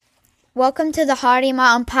Welcome to the Hardy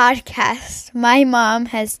Mom Podcast. My mom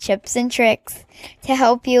has tips and tricks to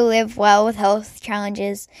help you live well with health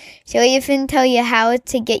challenges. She'll even tell you how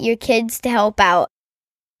to get your kids to help out.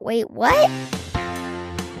 Wait, what?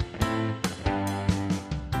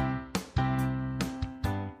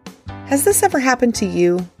 Has this ever happened to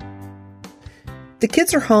you? The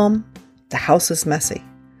kids are home, the house is messy.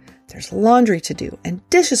 There's laundry to do and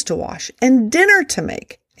dishes to wash and dinner to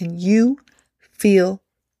make, and you feel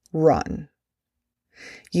run.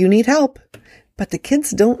 You need help, but the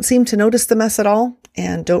kids don't seem to notice the mess at all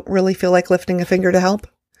and don't really feel like lifting a finger to help.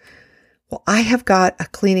 Well, I have got a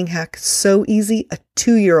cleaning hack so easy a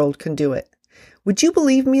 2-year-old can do it. Would you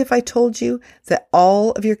believe me if I told you that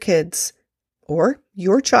all of your kids, or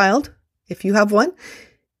your child, if you have one,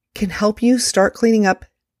 can help you start cleaning up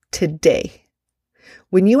today?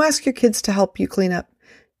 When you ask your kids to help you clean up,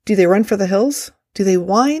 do they run for the hills? Do they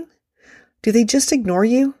whine? Do they just ignore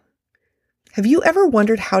you? Have you ever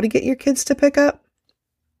wondered how to get your kids to pick up?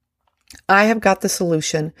 I have got the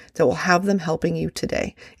solution that will have them helping you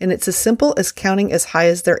today. And it's as simple as counting as high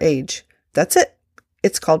as their age. That's it.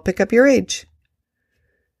 It's called Pick Up Your Age.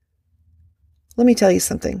 Let me tell you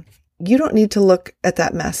something. You don't need to look at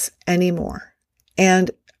that mess anymore.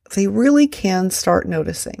 And they really can start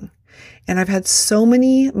noticing. And I've had so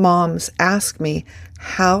many moms ask me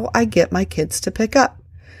how I get my kids to pick up.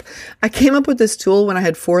 I came up with this tool when I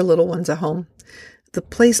had 4 little ones at home. The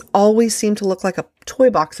place always seemed to look like a toy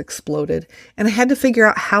box exploded, and I had to figure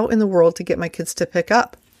out how in the world to get my kids to pick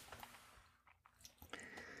up.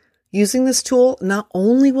 Using this tool, not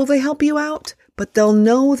only will they help you out, but they'll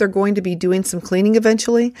know they're going to be doing some cleaning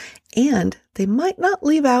eventually, and they might not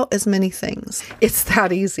leave out as many things. It's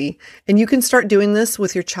that easy. And you can start doing this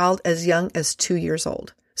with your child as young as 2 years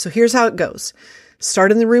old. So here's how it goes.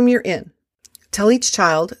 Start in the room you're in. Tell each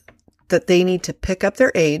child that they need to pick up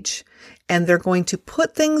their age, and they're going to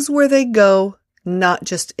put things where they go, not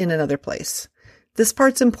just in another place. This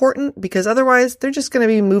part's important because otherwise they're just going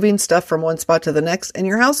to be moving stuff from one spot to the next, and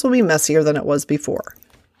your house will be messier than it was before.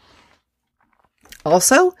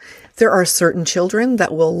 Also, there are certain children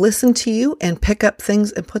that will listen to you and pick up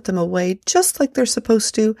things and put them away just like they're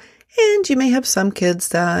supposed to, and you may have some kids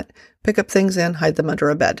that pick up things and hide them under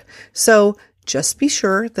a bed. So just be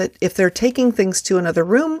sure that if they're taking things to another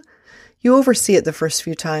room, you oversee it the first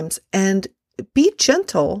few times and be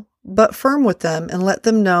gentle but firm with them and let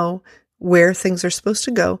them know where things are supposed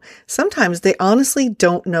to go. Sometimes they honestly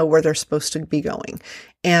don't know where they're supposed to be going.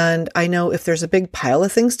 And I know if there's a big pile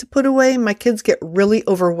of things to put away, my kids get really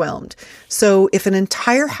overwhelmed. So if an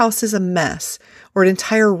entire house is a mess or an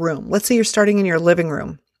entire room, let's say you're starting in your living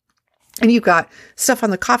room, and you've got stuff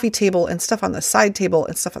on the coffee table and stuff on the side table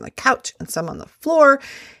and stuff on the couch and some on the floor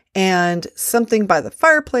and something by the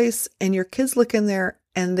fireplace, and your kids look in there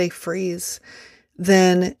and they freeze,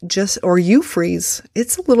 or you freeze.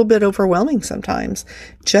 It's a little bit overwhelming sometimes.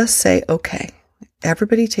 Just say, okay,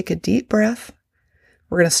 everybody take a deep breath.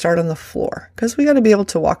 We're going to start on the floor because we got to be able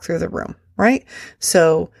to walk through the room, right?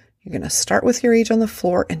 So you're going to start with your age on the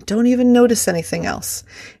floor and don't even notice anything else.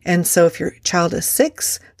 And so if your child is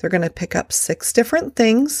 6, they're going to pick up 6 different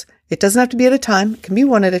things. It doesn't have to be at a time. It can be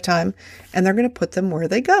one at a time. And they're going to put them where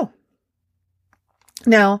they go.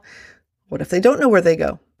 Now, what if they don't know where they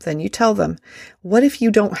go? Then you tell them. What if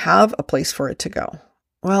you don't have a place for it to go?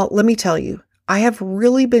 Well, let me tell you. I have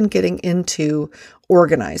really been getting into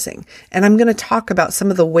organizing, and I'm going to talk about some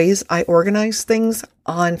of the ways I organize things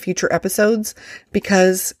on future episodes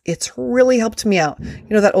because it's really helped me out. You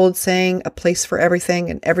know that old saying, a place for everything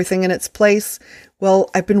and everything in its place? Well,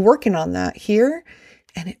 I've been working on that here,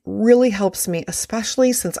 and it really helps me,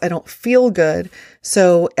 especially since I don't feel good.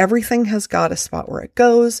 So everything has got a spot where it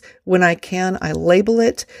goes. When I can, I label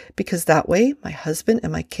it because that way my husband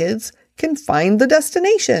and my kids can find the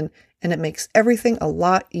destination. And it makes everything a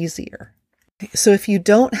lot easier. So if you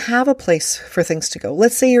don't have a place for things to go,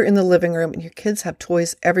 let's say you're in the living room and your kids have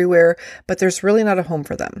toys everywhere, but there's really not a home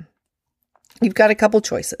for them. You've got a couple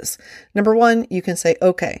choices. Number 1, you can say,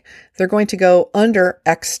 okay, they're going to go under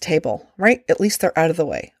X table, right? At least they're out of the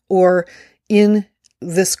way. Or in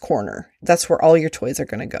this corner. That's where all your toys are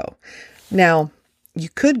going to go. Now, you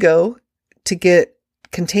could go to get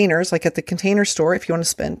containers, like at the Container Store, if you want to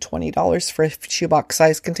spend $20 for a shoebox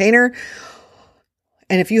size container.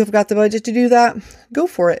 And if you have got the budget to do that, go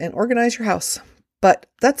for it and organize your house. But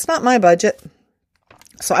that's not my budget.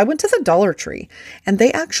 So I went to the Dollar Tree and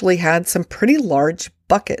they actually had some pretty large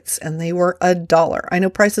buckets and they were $1. I know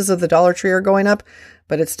prices of the Dollar Tree are going up,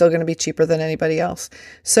 but it's still going to be cheaper than anybody else.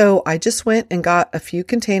 So I just went and got a few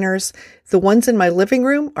containers. The ones in my living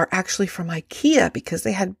room are actually from IKEA because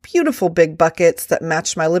they had beautiful big buckets that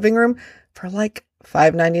matched my living room for like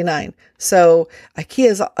 $5.99. So IKEA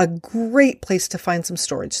is a great place to find some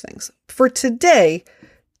storage things. For today,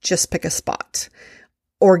 just pick a spot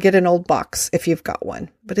or get an old box if you've got one.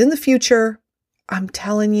 But in the future, I'm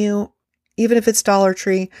telling you, even if it's Dollar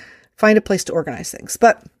Tree, find a place to organize things.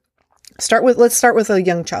 But let's start with a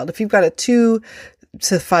young child. If you've got a 2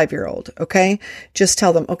 to 5-year-old, okay, just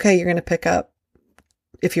tell them, okay, you're going to pick up,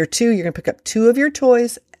 if you're 2, you're going to pick up 2 of your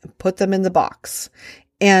toys and put them in the box.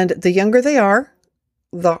 And the younger they are,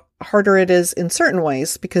 the harder it is in certain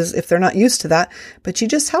ways, because if they're not used to that, but you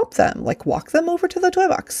just help them, like walk them over to the toy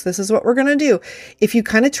box. This is what we're going to do. If you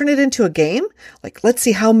kind of turn it into a game, like let's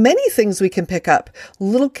see how many things we can pick up.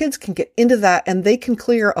 Little kids can get into that and they can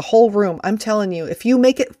clear a whole room. I'm telling you, if you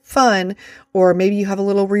make it fun, or maybe you have a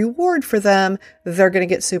little reward for them, they're going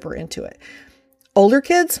to get super into it. Older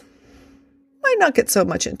kids might not get so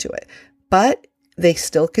much into it, but they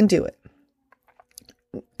still can do it.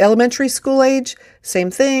 Elementary school age,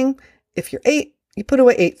 same thing. If you're 8, you put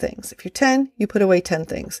away 8 things. If you're 10, you put away 10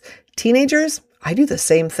 things. Teenagers, I do the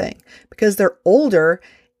same thing because they're older,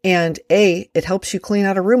 and A, it helps you clean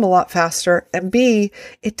out a room a lot faster, and B,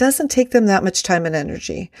 it doesn't take them that much time and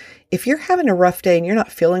energy. If you're having a rough day and you're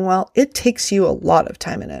not feeling well, it takes you a lot of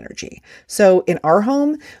time and energy. So in our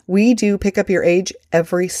home, we do pick up your age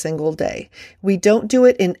every single day. We don't do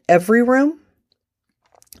it in every room.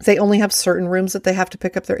 They only have certain rooms that they have to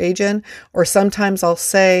pick up their age in, or sometimes I'll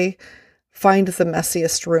say, find the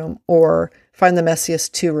messiest room, or find the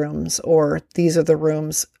messiest 2 rooms, or these are the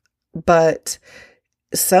rooms. But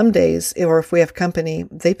some days, or if we have company,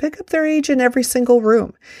 they pick up their age in every single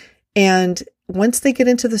room. And once they get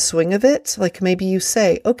into the swing of it, like maybe you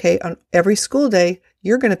say, okay, on every school day,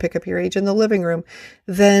 you're going to pick up your age in the living room.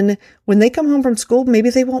 Then when they come home from school, maybe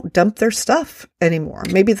they won't dump their stuff anymore.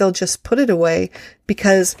 Maybe they'll just put it away,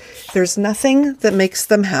 because there's nothing that makes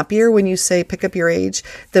them happier when you say pick up your age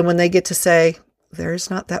than when they get to say, there's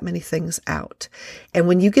not that many things out. And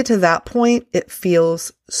when you get to that point, it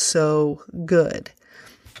feels so good.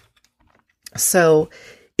 So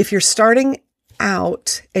if you're starting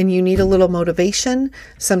out and you need a little motivation,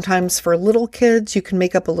 sometimes for little kids, you can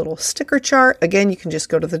make up a little sticker chart. Again, you can just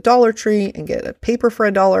go to the Dollar Tree and get a paper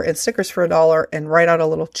for $1 and stickers for $1 and write out a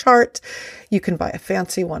little chart. You can buy a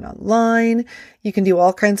fancy one online. You can do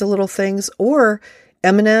all kinds of little things, or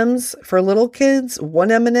M&Ms for little kids,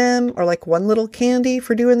 1 M&M or like 1 little candy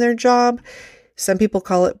for doing their job. Some people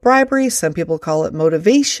call it bribery. Some people call it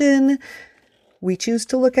motivation. We choose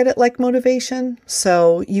to look at it like motivation,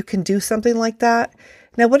 so you can do something like that.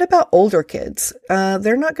 Now, what about older kids?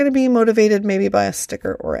 They're not going to be motivated maybe by a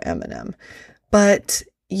sticker or an M&M, but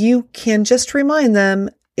you can just remind them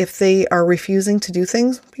if they are refusing to do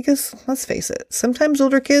things, because let's face it, sometimes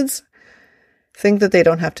older kids think that they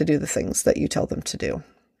don't have to do the things that you tell them to do.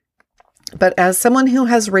 But as someone who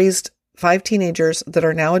has raised 5 teenagers that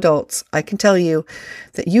are now adults, I can tell you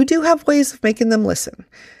that you do have ways of making them listen.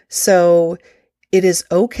 So it is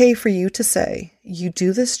okay for you to say, you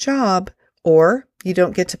do this job, or you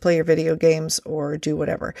don't get to play your video games, or do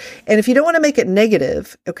whatever. And if you don't want to make it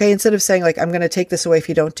negative, okay, instead of saying like, I'm going to take this away if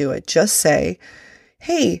you don't do it, just say,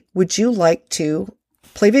 hey, would you like to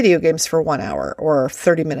play video games for 1 hour or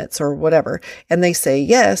 30 minutes or whatever? And they say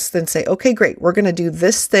yes, then say, okay, great. We're going to do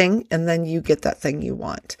this thing. And then you get that thing you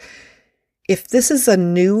want. If this is a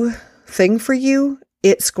new thing for you,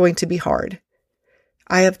 it's going to be hard.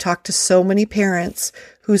 I have talked to so many parents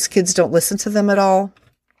whose kids don't listen to them at all.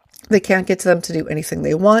 They can't get to them to do anything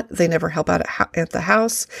they want. They never help out at the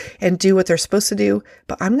house and do what they're supposed to do.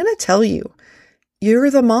 But I'm going to tell you, you're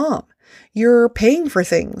the mom. You're paying for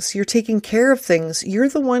things. You're taking care of things. You're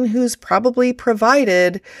the one who's probably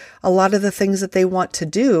provided a lot of the things that they want to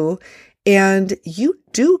do. And you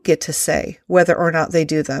do get to say whether or not they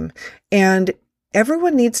do them. And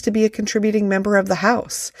everyone needs to be a contributing member of the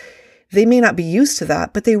house. They may not be used to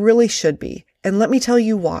that, but they really should be. And let me tell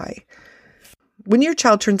you why. When your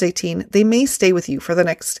child turns 18, they may stay with you for the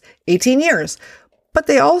next 18 years, but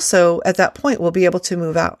they also, at that point, will be able to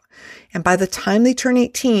move out. And by the time they turn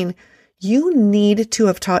 18, you need to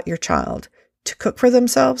have taught your child to cook for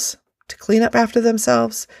themselves, to clean up after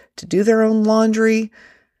themselves, to do their own laundry,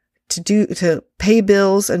 to pay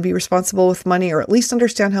bills and be responsible with money, or at least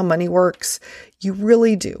understand how money works. You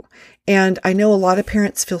really do. And I know a lot of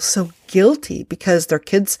parents feel so guilty because their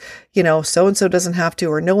kids, so-and-so doesn't have to,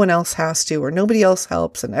 or no one else has to, or nobody else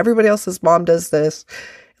helps, and everybody else's mom does this.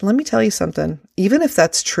 And let me tell you something. Even if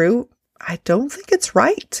that's true, I don't think it's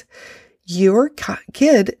right. your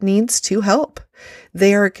kid needs to help.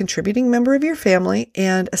 They are a contributing member of your family,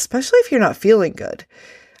 and especially if you're not feeling good.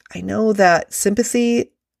 I know that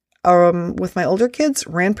sympathy with my older kids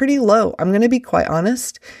ran pretty low. I'm going to be quite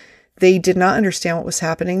honest. They did not understand what was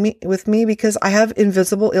happening with me because I have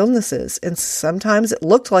invisible illnesses, and sometimes it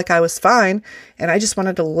looked like I was fine, and I just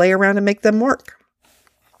wanted to lay around and make them work.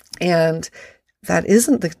 And that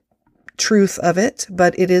isn't the truth of it,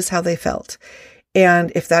 but it is how they felt.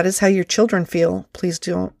 And if that is how your children feel, please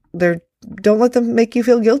don't let them make you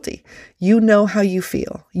feel guilty. You know how you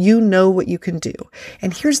feel. You know what you can do.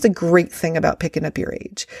 And here's the great thing about picking up your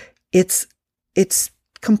age. It's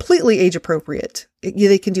completely age appropriate.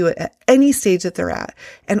 They can do it at any stage that they're at.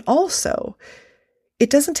 And also, it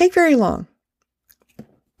doesn't take very long,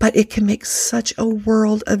 but it can make such a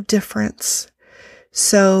world of difference.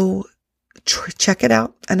 So check it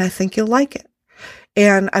out, and I think you'll like it.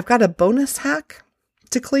 And I've got a bonus hack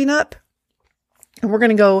to clean up. And we're going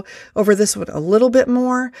to go over this one a little bit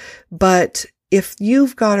more. But if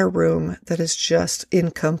you've got a room that is just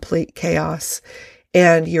in complete chaos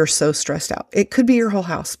and you're so stressed out, it could be your whole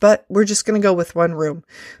house, but we're just going to go with one room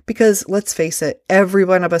because let's face it, every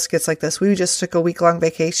one of us gets like this. We just took a week-long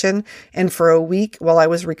vacation, and for a week while I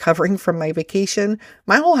was recovering from my vacation,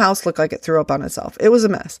 my whole house looked like it threw up on itself. It was a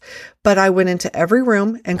mess. But I went into every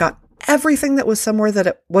room and got everything that was somewhere that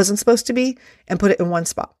it wasn't supposed to be and put it in one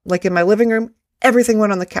spot. Like in my living room, everything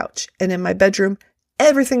went on the couch, and in my bedroom,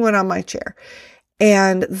 everything went on my chair.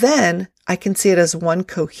 And then I can see it as one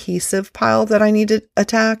cohesive pile that I need to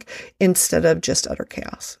attack instead of just utter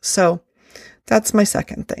chaos. So that's my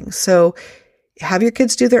second thing. So have your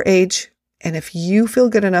kids do their age. And if you feel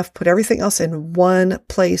good enough, put everything else in one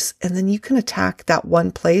place, and then you can attack that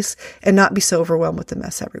one place and not be so overwhelmed with the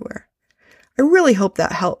mess everywhere. I really hope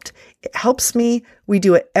that helped. It helps me. We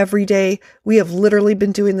do it every day. We have literally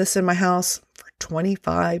been doing this in my house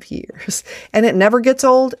 25 years, and it never gets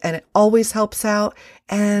old, and it always helps out.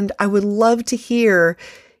 And I would love to hear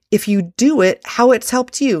if you do it, how it's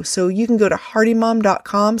helped you. So you can go to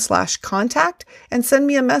hardymom.com/contact and send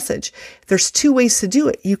me a message. There's 2 ways to do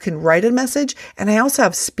it. You can write a message, and I also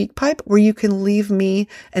have SpeakPipe where you can leave me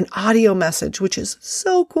an audio message, which is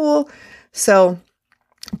so cool. So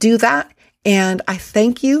do that. And I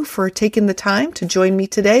thank you for taking the time to join me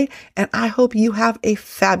today, and I hope you have a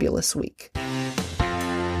fabulous week.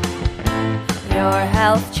 You're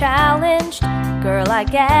health challenged, girl, I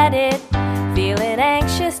get it. Feeling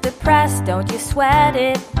anxious, depressed, don't you sweat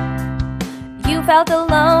it. You felt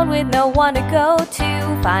alone with no one to go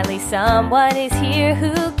to. Finally someone is here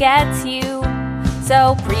who gets you.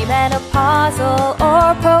 So premenopausal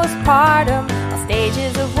or postpartum, all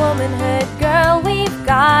stages of womanhood, girl, we've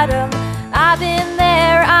got 'em. I've been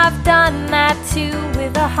there, I've done that too,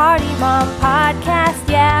 with the Hardy Mom podcast.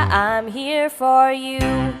 Yeah, I'm here for you.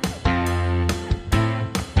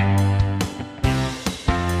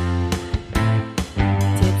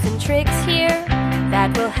 Tips and tricks here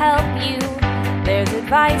that will help you. There's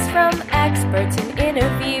advice from experts and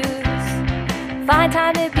interviews. Find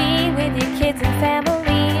time to be with your kids and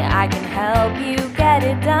family. I can help you get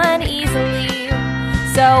it done easily.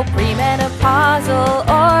 So premenopausal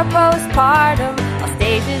or postpartum, all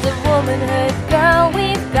stages of womanhood, girl,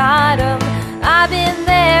 we've got 'em. I've been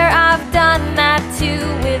there, I've done that too,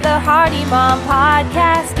 with the Hardy Mom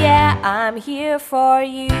podcast. Yeah, I'm here for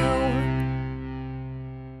you.